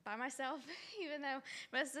people by myself, even though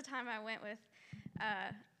most of the time I went with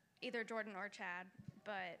either Jordan or Chad.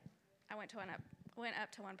 But I went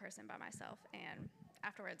up to one person by myself, and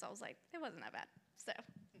afterwards I was like, it wasn't that bad. So.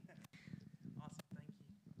 Awesome, thank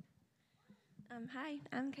you. Hi,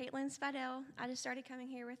 I'm Caitlin Spadell. I just started coming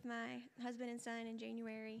here with my husband and son in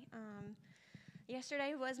January.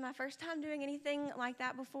 Yesterday was my first time doing anything like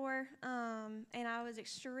that before, and I was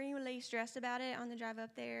extremely stressed about it on the drive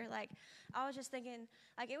up there. Like, I was just thinking,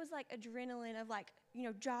 like, it was like adrenaline of, like, you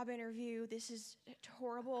know, job interview. This is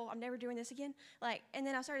horrible. I'm never doing this again. Like, and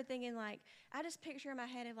then I started thinking, like, I just picture in my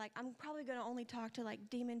head of, like, I'm probably going to only talk to, like,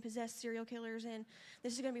 demon-possessed serial killers, and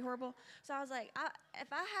this is going to be horrible. So I was like, if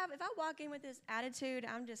I walk in with this attitude,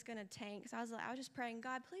 I'm just going to tank. So I was just praying,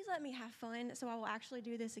 God, please let me have fun so I will actually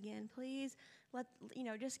do this again. Please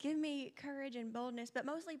just give me courage and boldness, but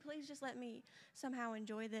mostly please just let me somehow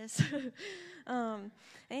enjoy this. And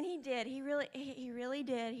he did. He really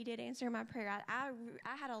did. He did answer my prayer. I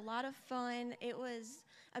had a lot of fun. It was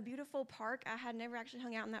a beautiful park. I had never actually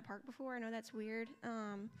hung out in that park before. I know that's weird.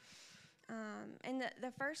 And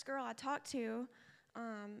the first girl I talked to,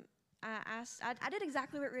 I did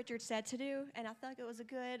exactly what Richard said to do, and I felt like it was a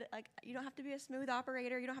good, like, you don't have to be a smooth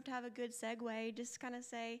operator. You don't have to have a good segue. Just kind of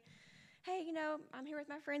say, hey, I'm here with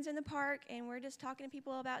my friends in the park, and we're just talking to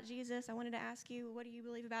people about Jesus. I wanted to ask you, what do you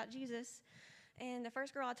believe about Jesus? And the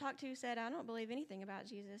first girl I talked to said, I don't believe anything about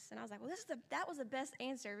Jesus. And I was like, well, that was the best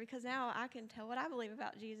answer, because now I can tell what I believe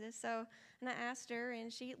about Jesus. So, and I asked her,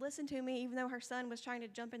 and she listened to me, even though her son was trying to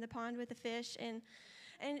jump in the pond with the fish.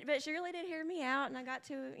 But she really did hear me out, and I got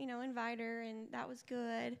to, invite her, and that was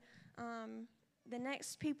good. The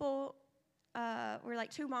next people were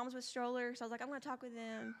like two moms with strollers. So I was like, I'm going to talk with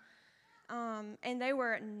them. And they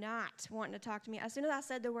were not wanting to talk to me. As soon as I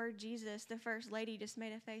said the word Jesus, the first lady just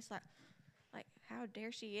made a face like, how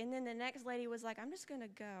dare she? And then the next lady was like, I'm just going to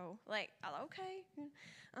go. Like, okay.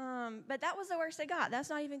 But that was the worst they got. That's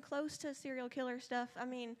not even close to serial killer stuff. I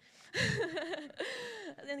mean,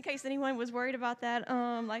 in case anyone was worried about that,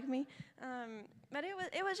 like me. But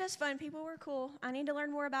it was just fun. People were cool. I need to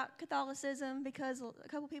learn more about Catholicism because a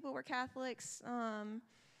couple people were Catholics.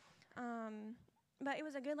 But it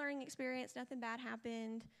was a good learning experience. Nothing bad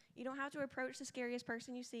happened. You don't have to approach the scariest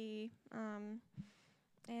person you see.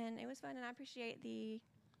 And it was fun, and I appreciate the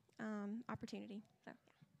opportunity. So,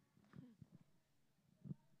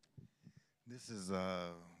 yeah. This is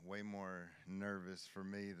way more nervous for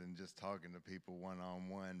me than just talking to people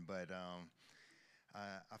one-on-one, but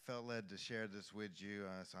I felt led to share this with you,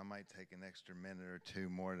 so I might take an extra minute or two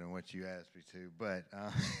more than what you asked me to. But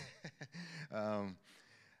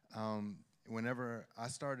whenever I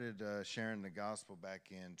started sharing the gospel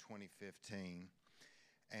back in 2015,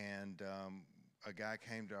 and a guy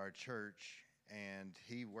came to our church, and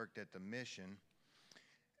he worked at the mission,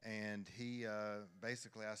 and he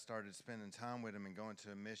basically, I started spending time with him and going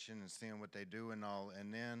to a mission and seeing what they do and all,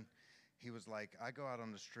 and then he was like, I go out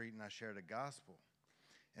on the street and I share the gospel.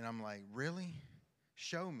 And I'm like, really?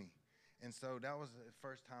 Show me. And so that was the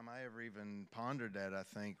first time I ever even pondered that, I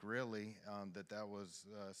think, really, that was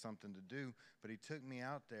something to do. But he took me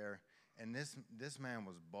out there, and this man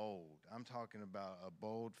was bold. I'm talking about a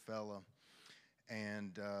bold fella.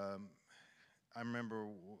 And I remember,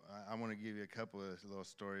 I want to give you a couple of little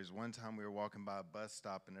stories. One time we were walking by a bus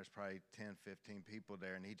stop, and there's probably 10, 15 people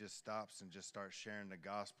there, and he just stops and just starts sharing the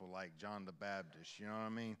gospel like John the Baptist, you know what I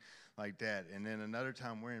mean? Like that. And then another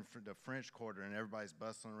time we're in the French Quarter, and everybody's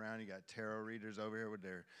bustling around. You got tarot readers over here with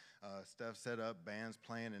their stuff set up, bands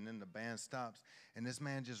playing, and then the band stops. And this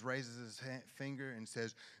man just raises his finger and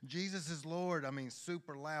says, Jesus is Lord. I mean,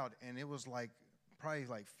 super loud. And it was like, probably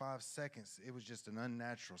like 5 seconds, it was just an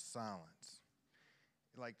unnatural silence.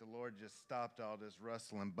 Like the Lord just stopped all this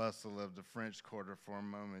rustle and bustle of the French Quarter for a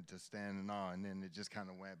moment to stand in awe, and then it just kind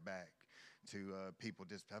of went back to people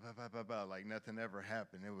just like nothing ever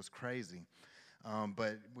happened. It was crazy.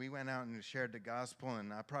 But we went out and shared the gospel,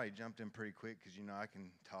 and I probably jumped in pretty quick because, you know, I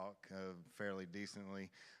can talk fairly decently.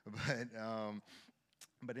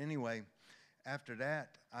 But anyway, after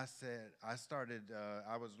that, I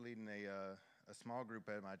was leading a small group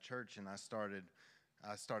at my church, and I started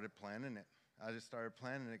planning it. I just started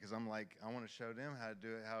planning it because I'm like, I want to show them how to do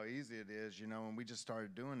it, how easy it is, you know, and we just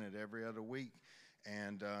started doing it every other week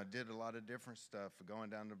and did a lot of different stuff,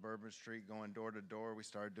 going down to Bourbon Street, going door to door. We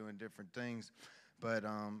started doing different things. But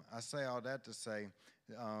I say all that to say,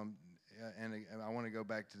 and I want to go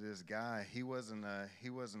back to this guy. He wasn't a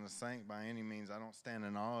saint by any means. I don't stand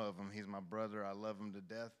in awe of him. He's my brother. I love him to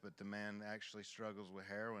death. But the man actually struggles with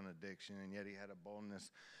heroin addiction, and yet he had a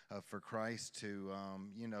boldness for Christ to,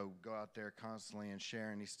 go out there constantly and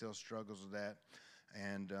share, and he still struggles with that.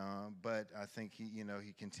 And but I think he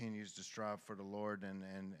continues to strive for the Lord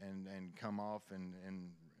and come off and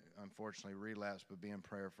unfortunately relapse. But be in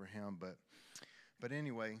prayer for him. But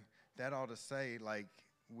anyway, that ought to say, like,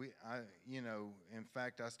 in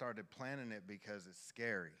fact, I started planning it because it's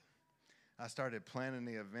scary. I started planning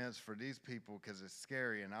the events for these people because it's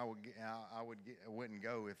scary, and I wouldn't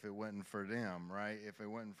go if it wasn't for them, right? If it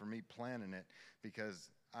wasn't for me planning it, because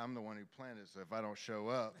I'm the one who planned it. So if I don't show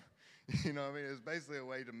up, you know what I mean? It's basically a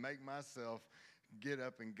way to make myself get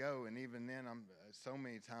up and go. And even then, so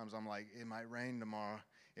many times I'm like, it might rain tomorrow.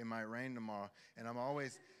 It might rain tomorrow. And I'm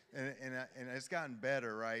always, and it's gotten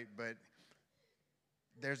better, right? But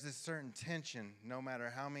there's this certain tension, no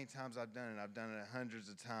matter how many times I've done it hundreds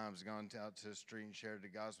of times, gone out to the street and shared the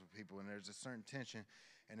gospel with people, and there's a certain tension.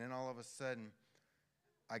 And then all of a sudden,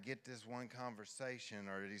 I get this one conversation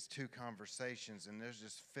or these two conversations, and there's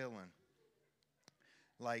this feeling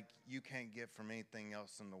like you can't get from anything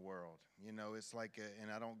else in the world. You know, it's like,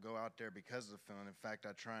 and I don't go out there because of the feeling. In fact,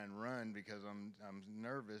 I try and run because I'm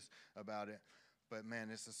nervous about it. But man,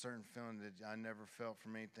 it's a certain feeling that I never felt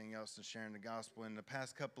from anything else than sharing the gospel. In the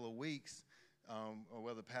past couple of weeks,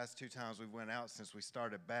 the past 2 times we went out since we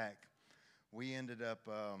started back, we ended up,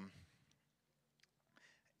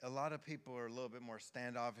 a lot of people are a little bit more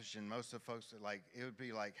standoffish, and most of the folks, it would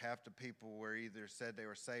be like half the people were either said they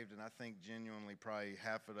were saved, and I think genuinely probably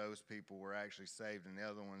half of those people were actually saved, and the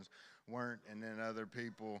other ones weren't. And then other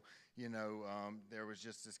people, there was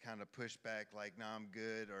just this kind of pushback, like, no, I'm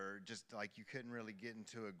good, or just like you couldn't really get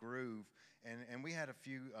into a groove. And we had a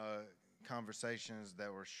few conversations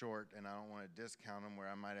that were short, and I don't want to discount them, where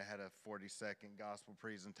I might have had a 40-second gospel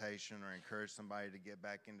presentation or encouraged somebody to get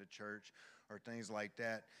back into church or things like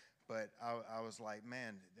that. But I was like,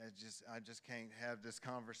 man, I just can't have this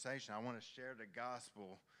conversation. I want to share the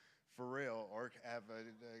gospel for real, or have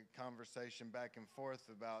a conversation back and forth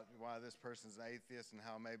about why this person's an atheist and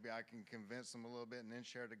how maybe I can convince them a little bit and then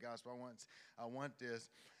share the gospel. I want this.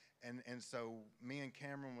 And so me and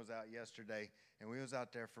Cameron was out yesterday, and we was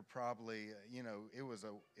out there for probably, it was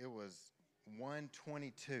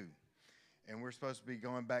 1:22, and we're supposed to be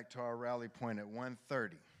going back to our rally point at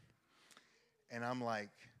 1:30. And I'm like,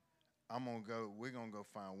 we're going to go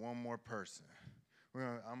find one more person.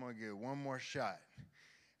 I'm going to get one more shot.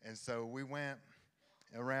 And so we went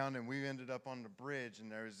around, and we ended up on the bridge,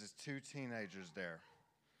 and there was just 2 teenagers there.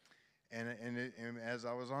 And as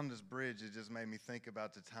I was on this bridge, it just made me think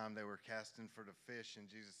about the time they were casting for the fish, and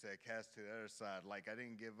Jesus said, cast to the other side. Like, I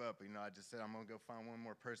didn't give up. I just said, I'm going to go find one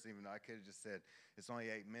more person, even though I could have just said, it's only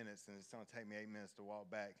 8 minutes, and it's going to take me 8 minutes to walk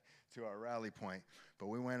back to our rally point. But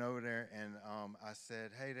we went over there, and I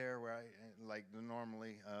said, hey there,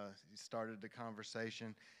 normally started the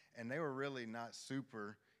conversation. And they were really not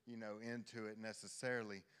super, into it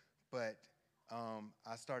necessarily, but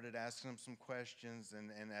I started asking them some questions,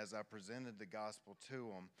 and as I presented the gospel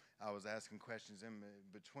to them, I was asking questions in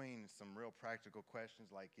between, some real practical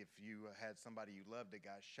questions, like if you had somebody you loved that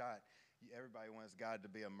got shot, everybody wants God to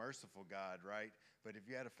be a merciful God, right? But if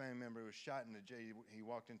you had a family member who was shot and he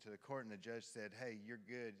walked into the court and the judge said, hey, you're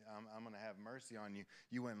good, I'm going to have mercy on you,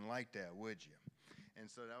 you wouldn't like that, would you? And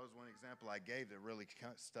so that was one example I gave that really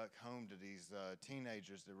stuck home to these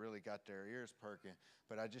teenagers that really got their ears perking.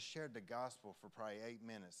 But I just shared the gospel for probably 8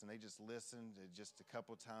 minutes, and they just listened, and just a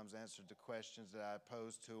couple times answered the questions that I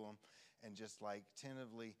posed to them, and just like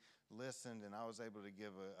tentatively listened. And I was able to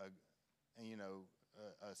give a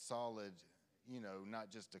solid, not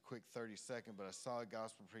just a quick 30-second, but a solid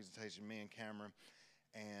gospel presentation, me and Cameron.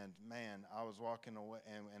 And man, I was walking away,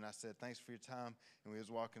 and I said, thanks for your time. And we was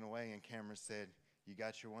walking away, and Cameron said, you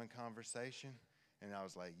got your one conversation? And I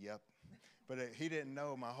was like, yep. But he didn't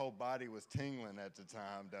know my whole body was tingling at the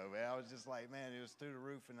time, though. I was just like, man, it was through the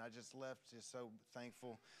roof, and I just left just so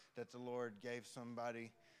thankful that the Lord gave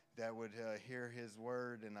somebody that would hear his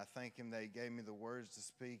word, and I thank him that he gave me the words to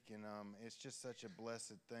speak, and it's just such a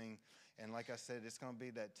blessed thing. And like I said, it's going to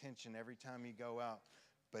be that tension every time you go out.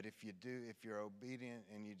 But if you're obedient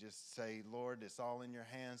and you just say, Lord, it's all in your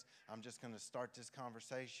hands, I'm just going to start this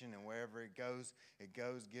conversation, and wherever it goes,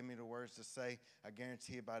 give me the words to say. I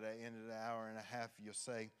guarantee you by the end of the hour and a half, you'll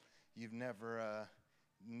say, you've never,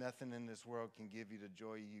 nothing in this world can give you the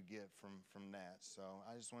joy you get from that. So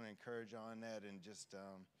I just want to encourage you on that, and just,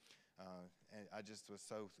 and I just was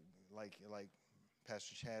so, like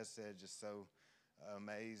Pastor Chad said, just so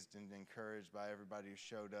amazed and encouraged by everybody who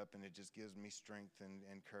showed up, and it just gives me strength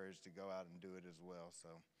and courage to go out and do it as well. So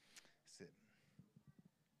that's it.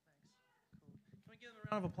 Thanks. Cool. Can we give them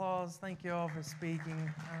a round of applause? Thank you all for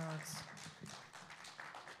speaking.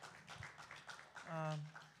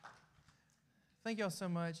 Thank you all so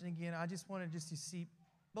much. And again, I just wanted to see,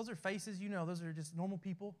 those are faces, those are just normal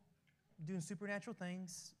people doing supernatural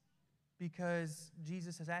things because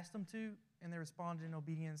Jesus has asked them to, and they responded in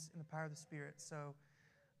obedience in the power of the Spirit. So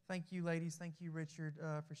thank you, ladies. Thank you, Richard,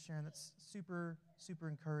 for sharing. That's super, super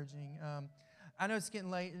encouraging. I know it's getting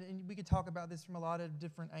late, and we could talk about this from a lot of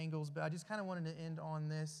different angles, but I just kind of wanted to end on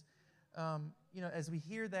this. As we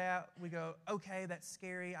hear that, we go, okay, that's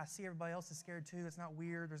scary. I see everybody else is scared too. It's not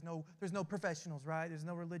weird. There's no professionals, right? There's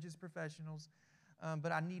no religious professionals.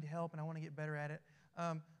 But I need help, and I want to get better at it.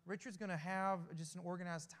 Richard's going to have just an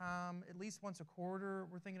organized time, at least once a quarter,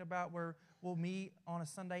 we're thinking about, where we'll meet on a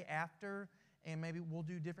Sunday after, and maybe we'll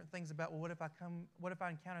do different things about, well, what if I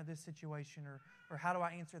encounter this situation, or how do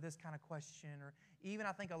I answer this kind of question, or even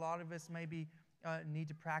I think a lot of us maybe need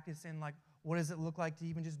to practice in, like, what does it look like to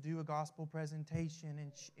even just do a gospel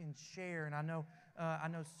presentation and share. And I know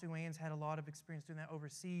Sue Ann's had a lot of experience doing that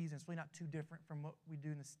overseas, and it's really not too different from what we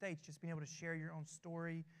do in the States, just being able to share your own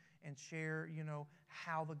story and share,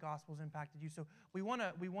 how the gospel's impacted you. So we want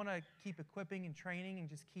to keep equipping and training and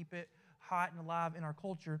just keep it hot and alive in our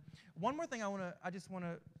culture. One more thing I just want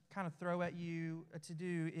to kind of throw at you to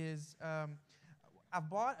do is I've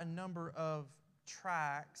bought a number of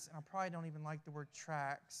tracts, and I probably don't even like the word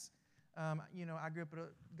tracts. I grew up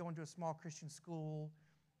going to a small Christian school,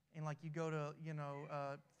 and like you go to,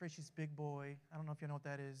 Frisch's Big Boy. I don't know if you know what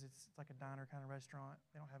that is. It's like a diner kind of restaurant.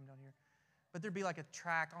 They don't have them down here. But there'd be like a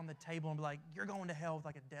tract on the table and be like, you're going to hell with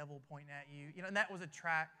like a devil pointing at you. And that was a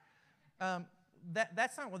tract.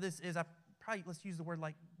 That's not what this is. Let's use the word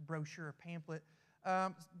like brochure or pamphlet.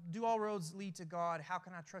 Do all roads lead to God? How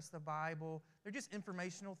can I trust the Bible? They're just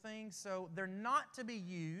informational things. So they're not to be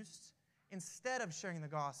used instead of sharing the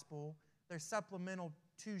gospel. They're supplemental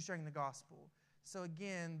to sharing the gospel. So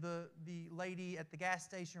again, the lady at the gas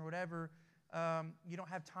station or whatever, you don't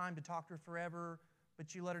have time to talk to her forever,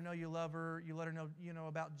 but you let her know you love her. You let her know,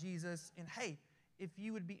 about Jesus. And hey, if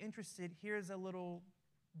you would be interested, here's a little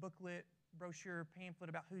booklet, brochure, pamphlet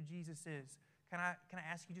about who Jesus is. Can I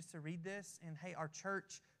ask you just to read this? And hey, our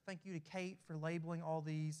church, thank you to Kate for labeling all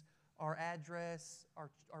these. Our address, our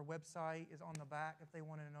website is on the back if they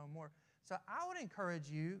want to know more. So I would encourage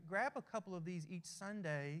you, grab a couple of these each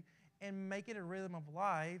Sunday and make it a rhythm of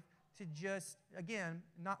life to just, again,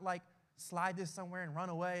 not like slide this somewhere and run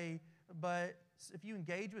away, but if you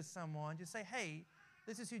engage with someone, just say, hey,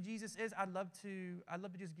 this is who Jesus is. I'd love to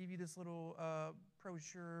just give you this little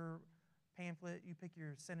brochure, pamphlet. You pick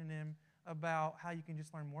your synonym about how you can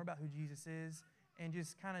just learn more about who Jesus is and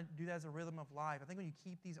just kind of do that as a rhythm of life. I think when you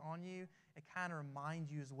keep these on you, it kind of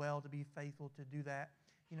reminds you as well to be faithful to do that,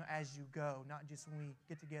 as you go, not just when we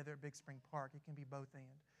get together at Big Spring Park. It can be both and.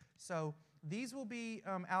 So these will be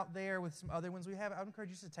out there with some other ones we have. I would encourage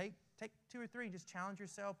you to take 2 or 3 and just challenge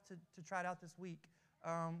yourself to try it out this week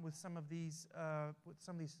with some of these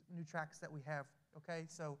new tracks that we have. Okay,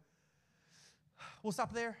 so we'll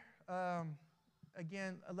stop there.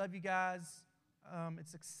 Again, I love you guys.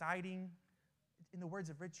 It's exciting. In the words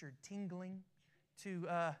of Richard, tingling to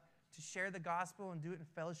share the gospel and do it in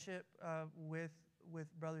fellowship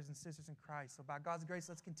with brothers and sisters in Christ. So by God's grace,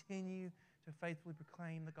 let's continue to faithfully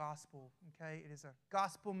proclaim the gospel. Okay, it is a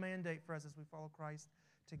gospel mandate for us as we follow Christ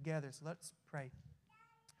together. So let's pray.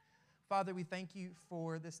 Father, we thank you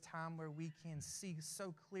for this time where we can see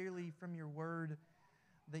so clearly from your word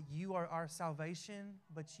that you are our salvation,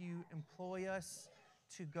 but you employ us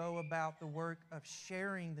to go about the work of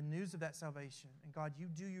sharing the news of that salvation. And God, you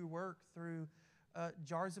do your work through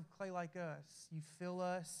jars of clay like us. You fill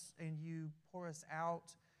us and you pour us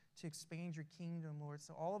out to expand your kingdom, Lord.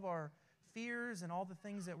 So all of our fears and all the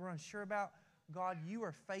things that we're unsure about, God, you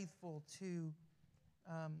are faithful to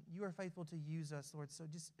use us, Lord. So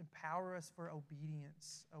just empower us for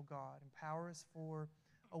obedience, oh God. Empower us for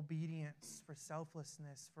obedience, for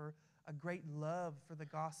selflessness, for a great love for the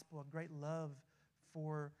gospel, a great love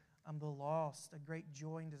for the lost, a great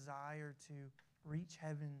joy and desire to reach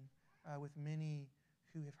heaven with many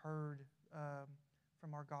who have heard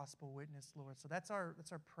from our gospel witness, Lord. So that's our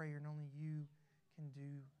prayer, and only you can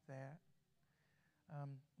do that.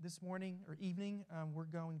 This morning or evening, we're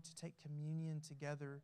going to take communion together.